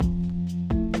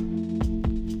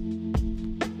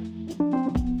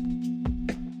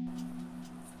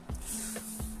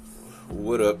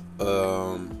What up?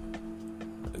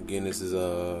 Again, this is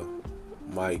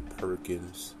Mike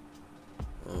Perkins.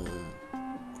 I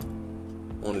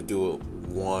want to do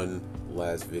one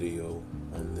last video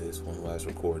on this, one last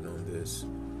recording on this.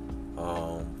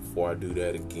 Before I do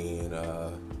that again,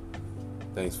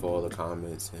 thanks for all the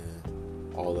comments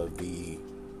and all of the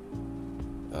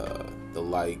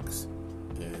likes,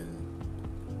 and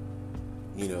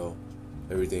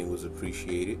everything was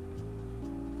appreciated.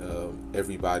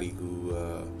 Everybody who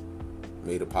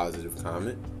made a positive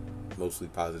comment, mostly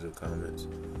positive comments,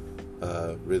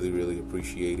 really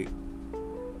appreciate it.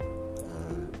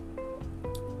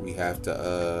 We have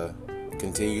to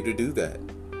continue to do that.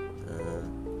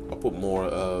 I'll put more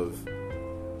of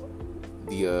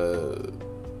the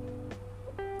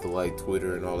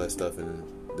Twitter and all that stuff in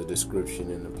the description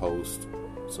in the post,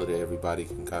 so that everybody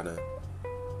can kind of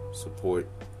support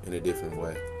in a different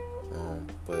way.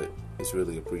 But it's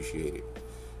really appreciated.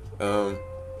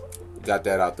 Got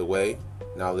that out the way.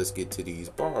 Now let's get to these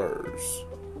bars.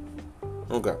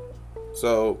 Okay.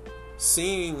 So,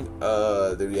 seeing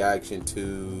the reaction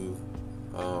to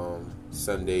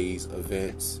Sunday's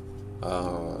events,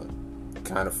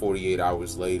 kind of 48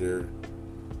 hours later,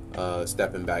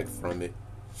 stepping back from it,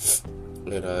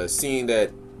 and seeing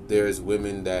that there's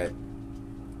women that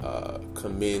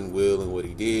commend Will and what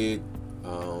he did.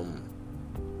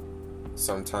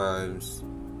 Sometimes,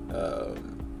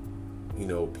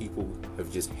 people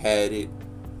have just had it.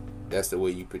 That's the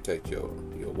way you protect your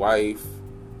wife,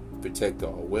 protect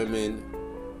all women.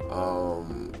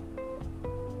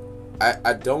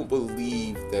 I don't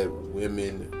believe that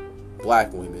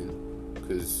black women,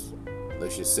 because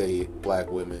let's just say it,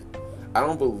 black women, I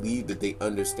don't believe that they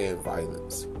understand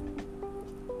violence.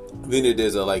 I think that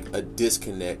there's a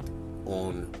disconnect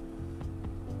on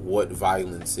what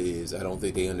violence is. I don't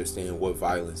think they understand what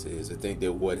violence is. I think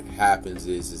that what happens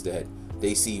is that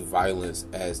they see violence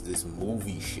as this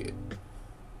movie shit.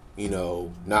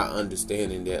 Not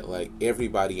understanding that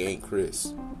everybody ain't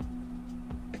Chris.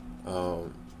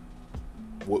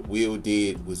 What Will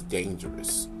did was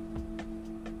dangerous.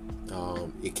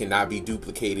 It cannot be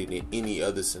duplicated in any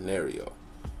other scenario.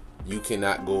 You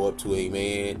cannot go up to a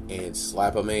man and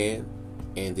slap a man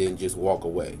and then just walk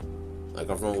away. I'm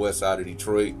from the west side of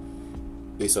Detroit.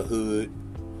 It's a hood.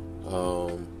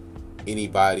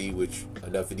 Anybody, which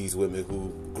enough of these women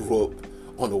who grew up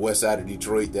on the west side of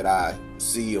Detroit that I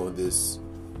see on these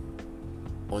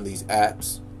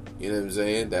apps, you know what I'm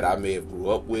saying, that I may have grew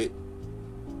up with,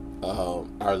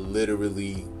 are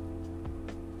literally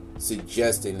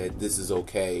suggesting that this is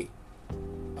okay,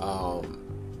 and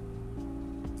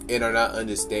are not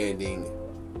understanding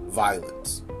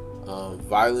violence.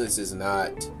 Violence is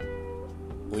not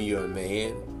when you're a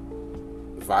man.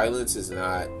 Violence is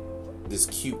not this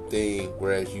cute thing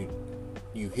whereas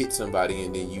you hit somebody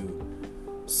and then you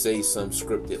say some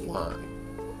scripted line.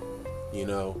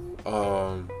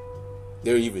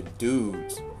 There are even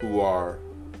dudes who are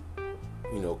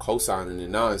co-signing the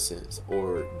nonsense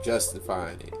or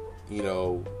justifying it.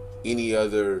 Any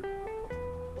other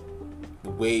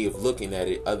way of looking at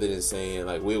it other than saying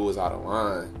Will was out of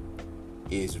line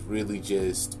is really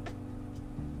just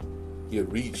you're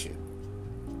reaching,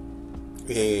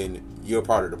 and you're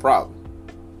part of the problem.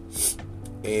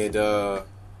 And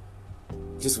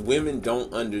just women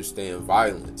don't understand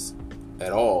violence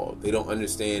at all. They don't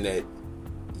understand that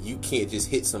you can't just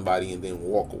hit somebody and then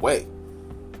walk away.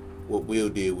 What Will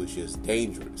did was just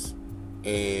dangerous.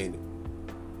 And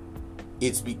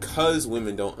it's because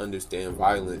women don't understand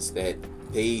violence that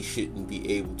they shouldn't be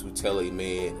able to tell a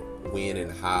man when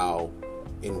and how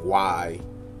and why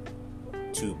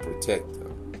to protect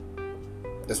them.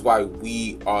 That's why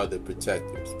we are the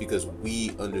protectors, because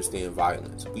we understand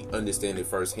violence. We understand it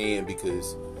firsthand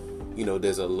because,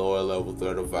 there's a lower level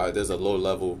threat of violence. There's a lower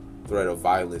level threat of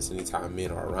violence anytime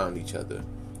men are around each other.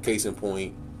 Case in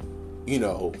point,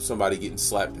 somebody getting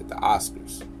slapped at the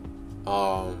Oscars.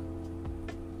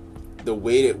 The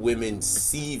way that women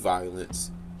see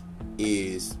violence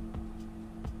is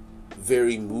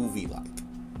very movie-like.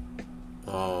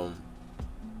 I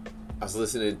was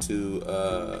listening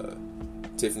to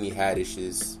Tiffany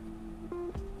Haddish's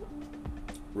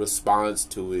response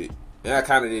to it, and I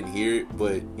kind of didn't hear it,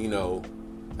 but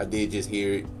I did just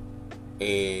hear it,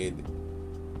 and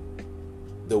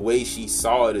the way she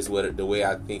saw it is the way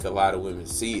I think a lot of women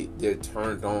see it. They're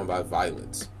turned on by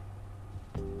violence.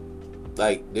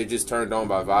 They're just turned on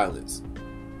by violence.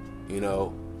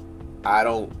 I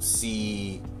don't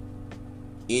see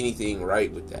anything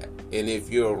right with that. And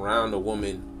if you're around a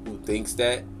woman who thinks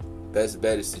that, best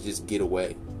bet is to just get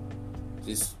away.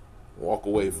 Just walk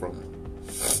away from it.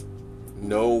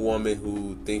 no woman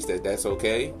who thinks that that's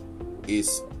okay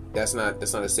that's not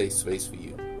a safe space for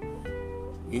you.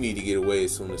 You need to get away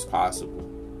as soon as possible.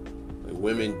 Like,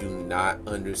 women do not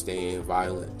understand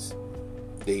violence.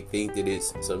 They think that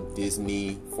it's some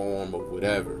Disney form of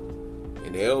whatever,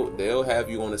 and they'll have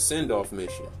you on a send-off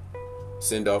mission.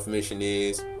 Send-off mission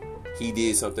is, he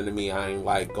did something to me I ain't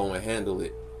like, go and handle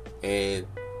it. And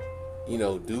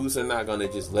dudes are not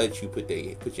gonna just let you put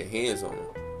your hands on them.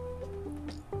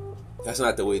 That's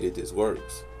not the way that this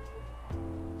works.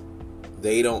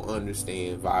 They don't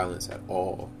understand violence at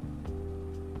all.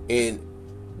 And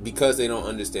because they don't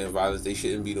understand violence, they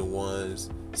shouldn't be the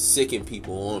ones sicking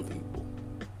people on people.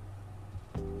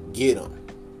 Get them.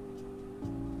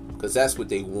 Because that's what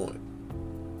they want.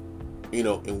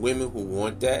 And women who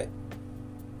want that,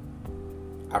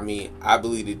 I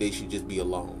believe that they should just be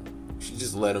alone. You should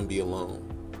just let them be alone.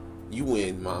 You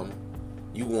win, mama.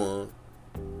 You won.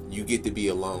 You get to be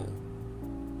alone.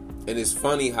 And it's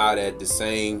funny how that the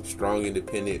same strong,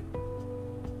 independent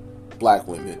black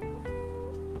women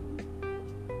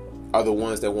are the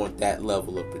ones that want that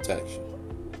level of protection.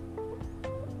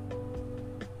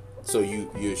 So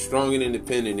you're strong and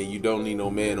independent and you don't need no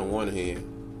man on one hand.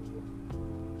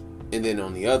 And then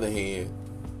on the other hand,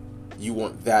 you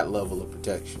want that level of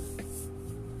protection.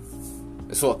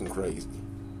 It's fucking crazy.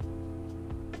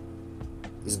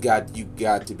 You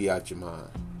got to be out your mind.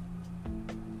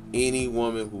 Any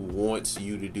woman who wants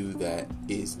you to do that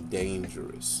is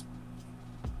dangerous.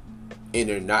 And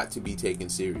they're not to be taken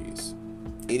serious.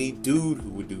 Any dude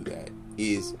who would do that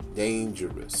is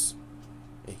dangerous.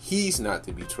 And he's not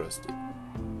to be trusted.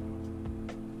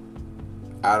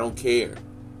 I don't care.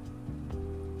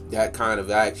 Those kind of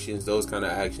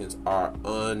actions are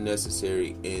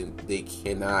unnecessary, and they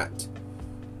cannot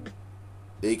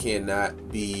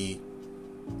be,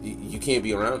 you can't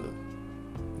be around them.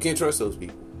 You can't trust those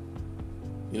people.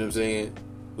 You know what I'm saying?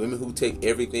 Women who take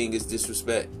everything as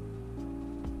disrespect,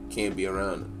 can't be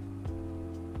around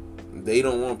them. They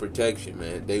don't want protection,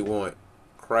 man. They want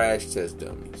crash test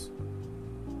dummies.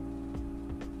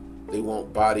 They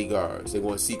want bodyguards. They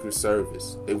want Secret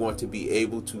Service. They want to be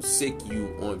able to sick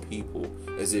you on people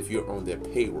as if you're on their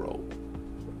payroll.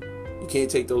 You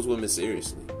can't take those women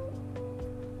seriously.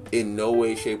 In no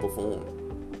way, shape, or form.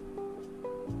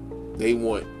 They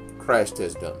want crash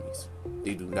test dummies.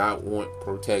 They do not want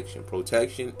protection.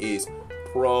 Protection is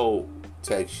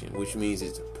protection, which means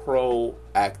it's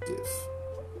proactive,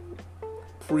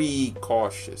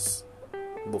 precautious,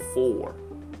 before.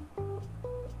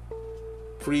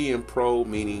 Pre and pro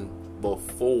meaning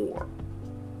before.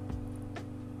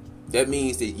 That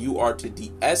means that you are to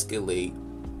de-escalate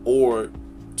or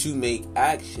to make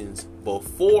actions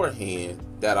beforehand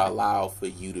that allow for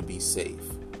you to be safe.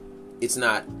 It's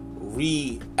not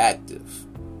reactive.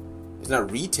 It's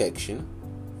not retection.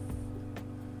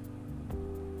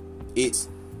 It's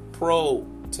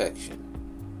protection.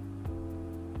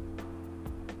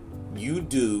 You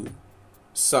do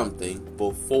something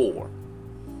before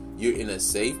you're in a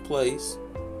safe place,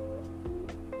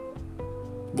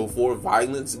 before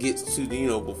violence gets to,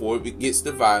 before it gets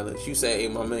to violence. You say, hey,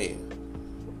 my man.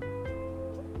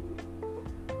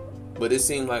 But it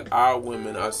seems like our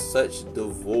women are such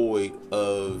devoid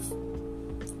of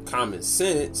common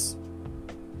sense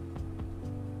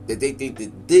that they think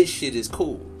that this shit is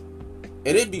cool.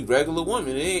 And it'd be regular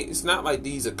women. It's not like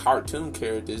these are cartoon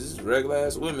characters. It's regular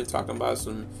ass women talking about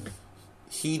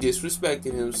he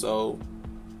disrespected him, so.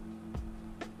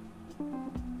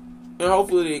 And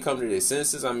hopefully they come to their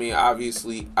senses.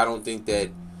 Obviously, I don't think that,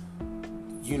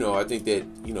 I think that,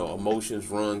 emotions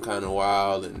run kind of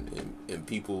wild and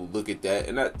people look at that.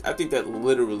 And I think that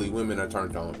literally women are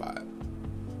turned on by it.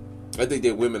 I think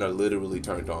that women are literally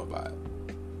turned on by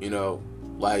it.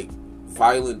 Like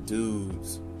violent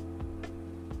dudes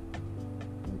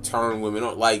turn women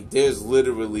on. Like there's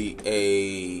literally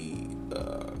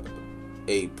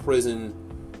a prison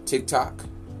TikTok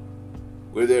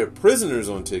where there are prisoners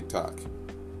on TikTok.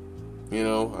 I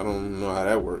don't know how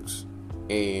that works.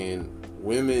 And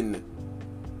women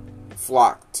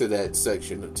flock to that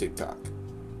section of TikTok.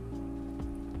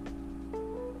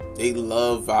 They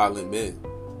love violent men.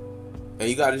 And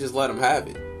you gotta just let them have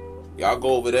it. Y'all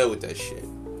go over there with that shit.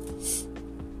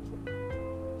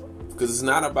 Because it's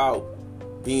not about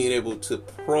being able to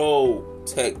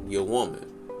protect your woman.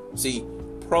 See,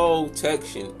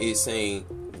 protection is saying,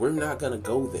 we're not gonna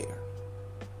go there.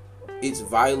 It's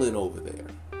violent over there.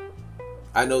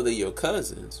 I know they're your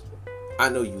cousins. I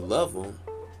know you love them.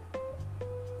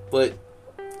 But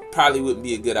probably wouldn't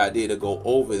be a good idea to go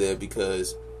over there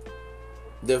because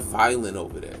they're violent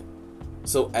over there.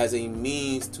 So as a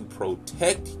means to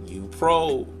protect you,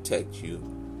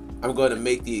 I'm going to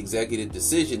make the executive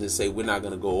decision to say we're not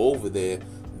going to go over there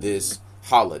this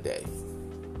holiday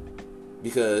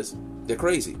because they're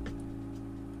crazy.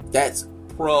 That's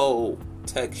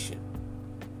protection.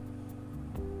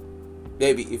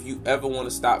 Baby, if you ever want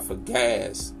to stop for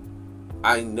gas,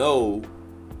 I know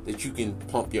that you can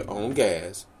pump your own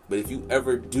gas, but if you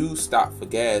ever do stop for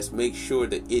gas, make sure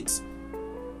that it's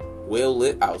well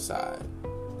lit outside.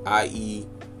 I.e.,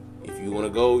 if you want to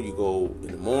go, you go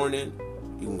in the morning.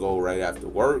 You can go right after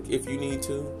work if you need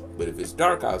to. But if it's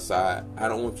dark outside, I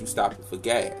don't want you stopping for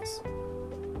gas.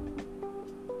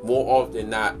 More often than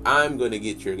not, I'm going to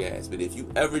get your gas. But if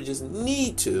you ever just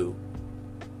need to,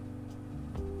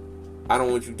 I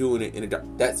don't want you doing it in the dark.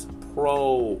 That's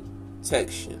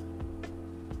protection.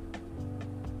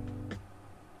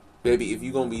 Baby, if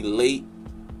you're going to be late, you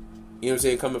know what I'm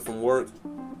saying, coming from work,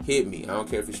 hit me. I don't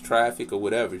care if it's traffic or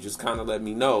whatever. Just kind of let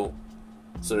me know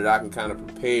so that I can kind of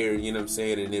prepare, you know what I'm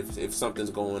saying? And if something's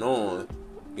going on,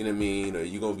 you know what I mean, or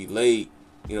you're going to be late,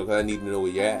 you know, because I need to know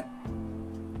where you're at.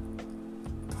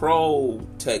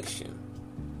 Protection.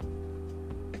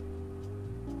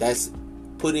 That's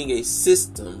putting a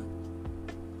system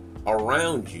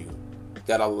around you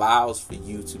that allows for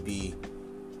you to be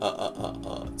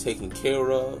taken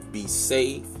care of, be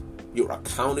safe, you're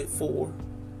accounted for.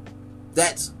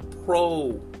 That's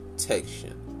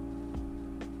protection.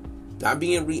 Not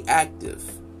being reactive.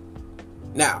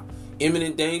 Now,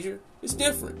 imminent danger is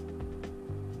different.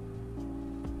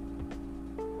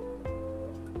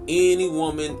 Any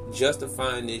woman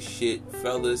justifying this shit,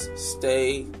 fellas,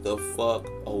 stay the fuck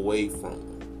away from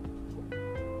them.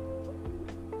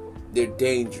 They're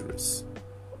dangerous.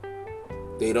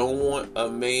 They don't want a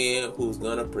man who's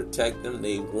gonna protect them.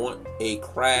 They want a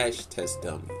crash test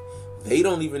dummy. They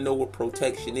don't even know what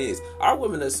protection is. Our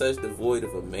women are such devoid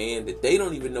of a man that they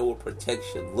don't even know what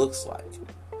protection looks like.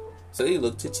 So they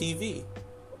look to TV.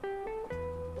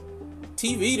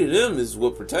 TV to them is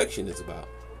what protection is about.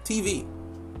 TV.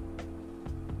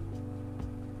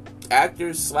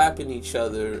 Actors slapping each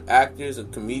other, actors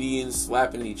and comedians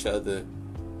slapping each other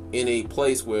in a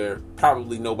place where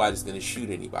probably nobody's going to shoot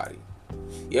anybody.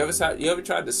 You ever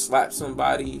tried to slap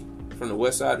somebody from the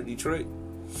west side of Detroit?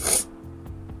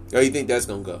 How do you think that's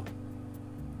going to go?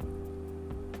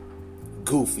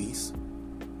 Goofies.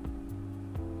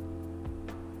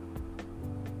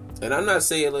 And I'm not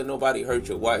saying let nobody hurt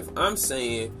your wife. I'm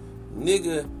saying,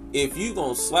 nigga, if you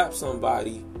going to slap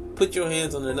somebody, put your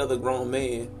hands on another grown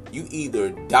man, you either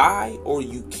die or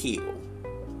you kill.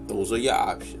 Those are your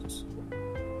options.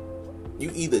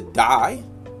 You either die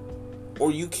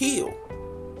or you kill.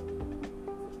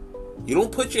 You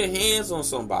don't put your hands on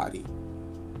somebody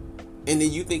and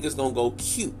then you think it's going to go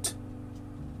cute.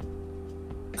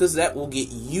 Because that will get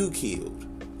you killed.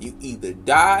 You either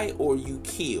die or you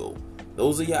kill.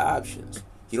 Those are your options.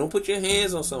 You don't put your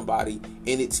hands on somebody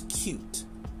and it's cute.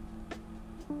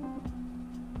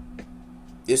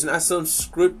 It's not some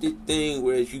scripted thing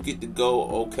where you get to go,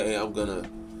 okay, I'm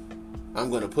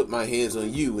gonna put my hands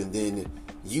on you and then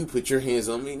you put your hands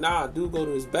on me. Nah, dude, go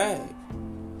to his bag.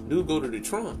 Dude, go to the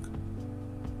trunk.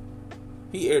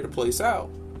 He aired the place out.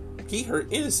 He hurt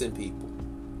innocent people.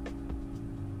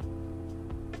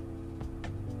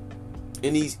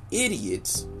 And these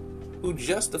idiots who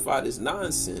justify this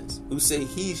nonsense, who say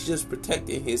he's just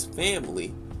protecting his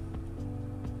family,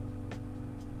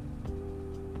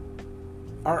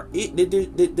 they're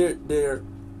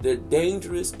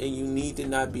dangerous and you need to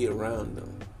not be around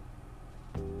them.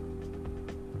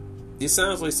 It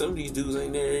sounds like some of these dudes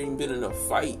ain't never even been in a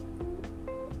fight.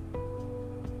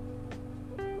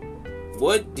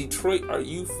 What Detroit are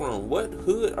you from? What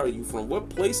hood are you from? What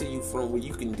place are you from where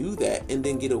you can do that and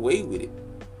then get away with it?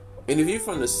 And if you're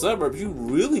from the suburbs, you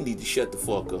really need to shut the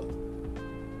fuck up.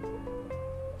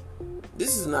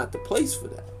 This is not the place for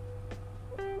that.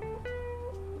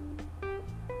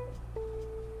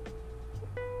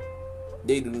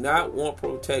 They do not want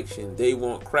protection. They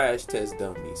want crash test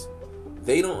dummies.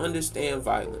 They don't understand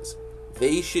violence.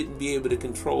 They shouldn't be able to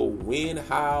control when,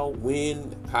 how,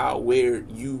 where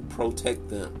you protect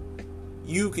them.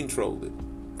 You control it.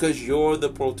 Because you're the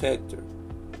protector.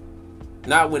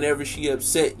 Not whenever she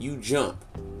upset, you jump.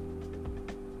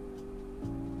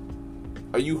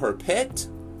 Are you her pet?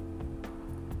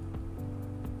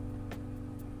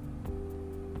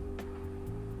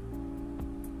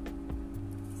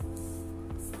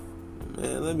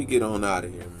 Man, let me get on out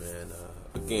of here, man.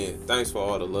 Again, thanks for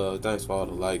all the love. Thanks for all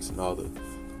the likes and all the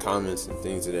comments and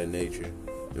things of that nature. You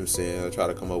know what I'm saying? I'll try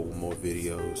to come up with more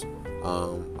videos.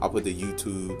 I'll put the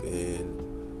YouTube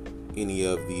and any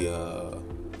of the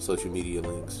social media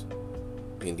links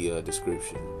in the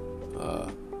description.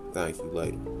 Thank you.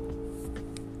 Later.